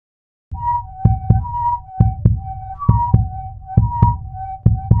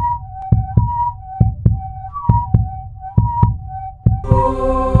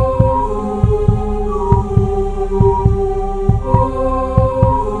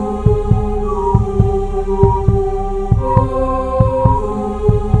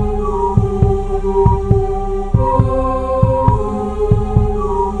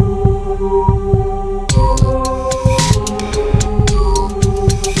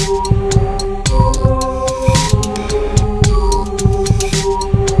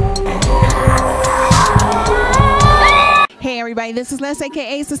This is Les,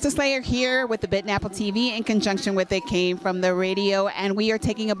 a.k.a. SistaSlaya, here with the Bitten Apple TV in conjunction with It Came From the Radio, and we are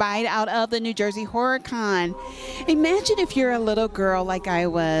taking a bite out of the New Jersey Horror Con. Imagine if you're a little girl like I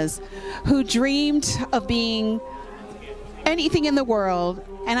was, who dreamed of being anything in the world,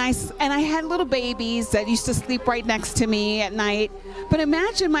 and I had little babies that used to sleep right next to me at night, but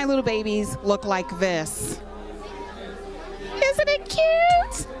imagine my little babies look like this. Isn't it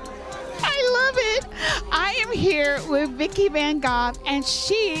cute? I love it. I am here with Vyckie Van Goth, and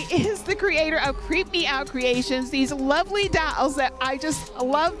she is the creator of Creep Me Out Creations, these lovely dolls that I just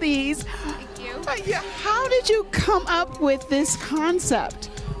love these. Thank you. How did you come up with this concept?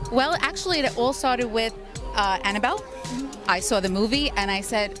 Well, actually, it all started with Annabelle. I saw the movie and I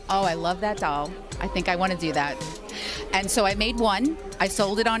said, oh, I love that doll. I think I want to do that. And so I made one. I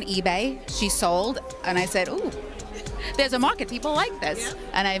sold it on eBay. She sold, and I said, ooh, there's a market, people like this. Yeah.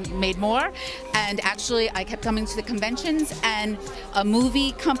 And I made more, and actually I kept coming to the conventions, and a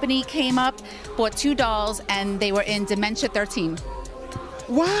movie company came up, bought 2 dolls, and they were in Dementia 13.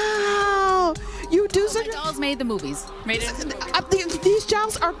 Wow! You do such dolls made the movies. Made it. These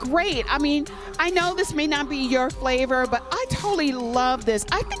dolls are great. I mean, I know this may not be your flavor, but I totally love this.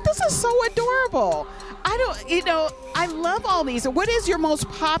 I think this is so adorable. I love all these. What is your most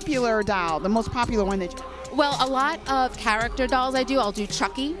popular doll? The most popular one that you... Well, a lot of character dolls I do. I'll do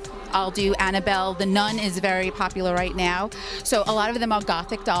Chucky. I'll do Annabelle. The Nun is very popular right now. So a lot of them are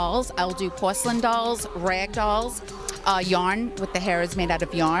gothic dolls. I'll do porcelain dolls, rag dolls, yarn, with the hair is made out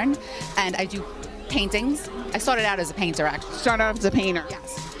of yarn. And I do paintings. I started out as a painter, actually. Started out as a painter.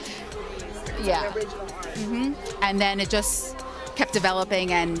 Yes. Yeah. And then it just kept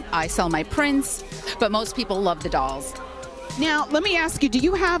developing, and I sell my prints, but most people love the dolls. Now, let me ask you, do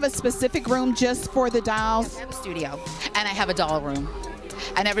you have a specific room just for the dolls? Yes, I have a studio, and I have a doll room.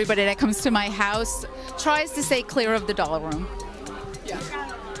 And everybody that comes to my house tries to stay clear of the doll room. Yeah.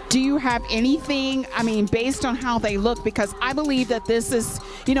 Do you have anything, I mean, based on how they look? Because I believe that this is,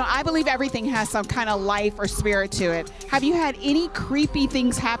 I believe everything has some kind of life or spirit to it. Have you had any creepy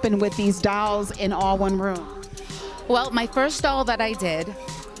things happen with these dolls in all one room? Well, my first doll that I did,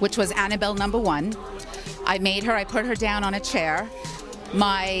 which was Annabelle #1, I made her, I put her down on a chair.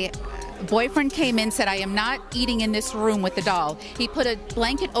 My boyfriend came in, said, I am not eating in this room with the doll. He put a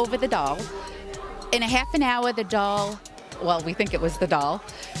blanket over the doll. In a half an hour, the doll, well, we think it was the doll,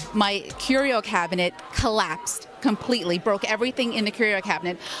 my curio cabinet collapsed completely, broke everything in the curio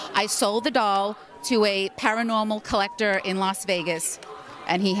cabinet. I sold the doll to a paranormal collector in Las Vegas,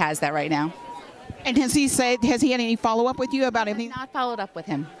 and he has that right now. And has he had any follow-up with you about anything? I've not followed up with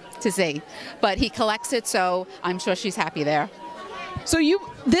him to see, but he collects it, so I'm sure she's happy there. So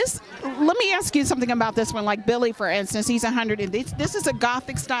let me ask you something about this one, like Billy, for instance, he's 100, and this is a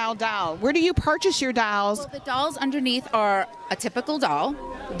gothic style doll. Where do you purchase your dolls? Well, the dolls underneath are a typical doll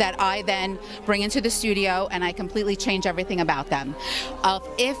that I then bring into the studio, and I completely change everything about them.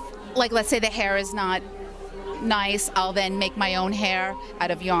 If, like, let's say the hair is not nice, I'll then make my own hair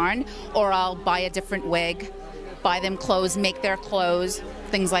out of yarn, or I'll buy a different wig, buy them clothes, make their clothes,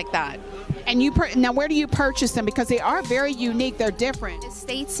 things like that. And now where do you purchase them? Because they are very unique, they're different.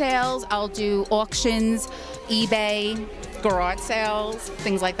 Estate sales, I'll do auctions, eBay, garage sales,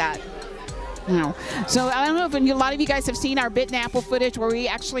 things like that. No. So I don't know if a lot of you guys have seen our Bitten Apple footage where we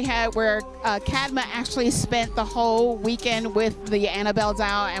actually had, Cadma actually spent the whole weekend with the Annabelle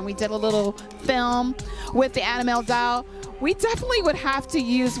doll, and we did a little film with the Annabelle doll. We definitely would have to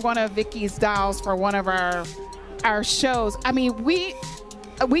use one of Vyckie's dolls for one of our shows. I mean, we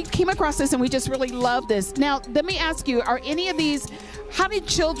came across this and we just really love this. Now, let me ask you, are any of these, how did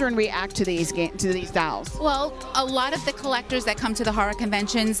children react to these dolls? Well, a lot of the collectors that come to the horror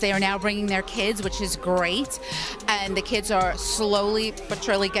conventions, they are now bringing their kids, which is great. And the kids are slowly but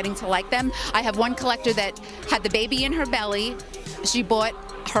surely getting to like them. I have one collector that had the baby in her belly. She bought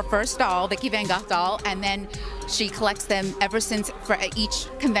her first doll, Vyckie Van Goth doll, and then she collects them ever since for each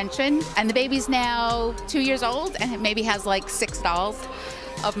convention. And the baby's now 2 years old and maybe has like 6 dolls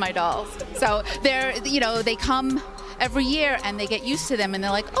of my dolls. So they come every year and they get used to them, and they're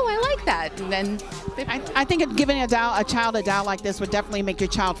like, oh, I like that. And then I think giving a child a doll like this would definitely make your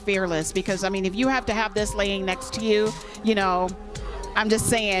child fearless, because I mean, if you have to have this laying next to you, I'm just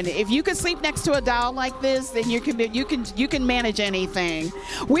saying, if you can sleep next to a doll like this, then you can manage anything.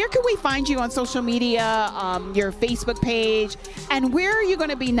 Where can we find you on social media, your Facebook page, and where are you going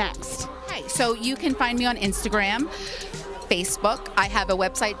to be next? Okay, so you can find me on Instagram, Facebook. I have a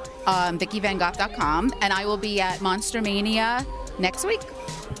website, VyckieVanGoth.com, and I will be at Monster Mania next week.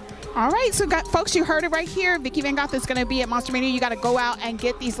 All right, so folks, you heard it right here. Vyckie Van Goth is going to be at Monster Mania. You got to go out and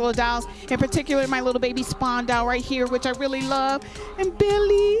get these little dolls. In particular, my little baby Spawn doll right here, which I really love. And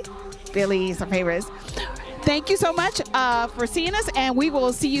Billy. Billy is our favorite. Thank you so much for seeing us, and we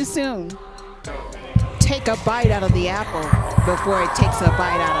will see you soon. Take a bite out of the apple before it takes a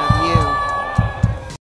bite out of